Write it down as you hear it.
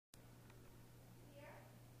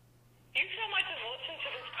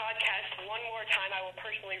one more time, I will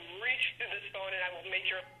personally reach through this phone and I will make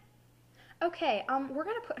your... Okay, we're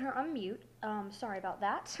gonna put her on mute. Sorry about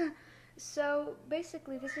that. So,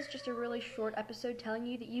 basically, this is just a really short episode telling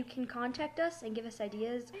you that you can contact us and give us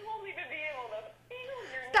ideas. You won't even be able to feel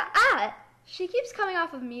your... Stop! She keeps coming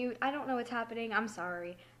off of mute. I don't know what's happening. I'm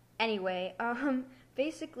sorry. Anyway,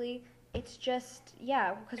 basically, it's just,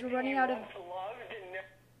 yeah, because we're running out of...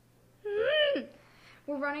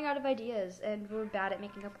 We're running out of ideas, and we're bad at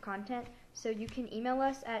making up content, so you can email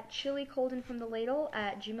us at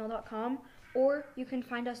chilicoldenfromtheladle@gmail.com, or you can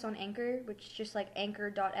find us on Anchor, which is just like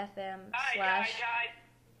anchor.fm slash...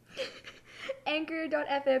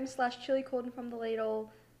 anchor.fm slash chilicoldenfromtheladle.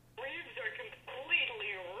 Leaves are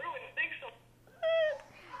completely ruined. Thanks so...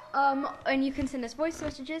 And you can send us voice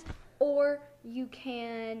messages, or you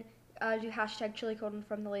can do hashtag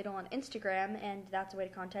chilicoldenfromtheladle on Instagram, and that's a way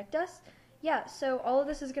to contact us. Yeah, so all of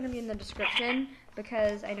this is going to be in the description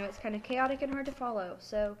because I know it's kind of chaotic and hard to follow.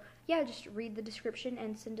 So, yeah, just read the description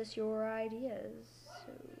and send us your ideas.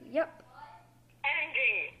 So, yep.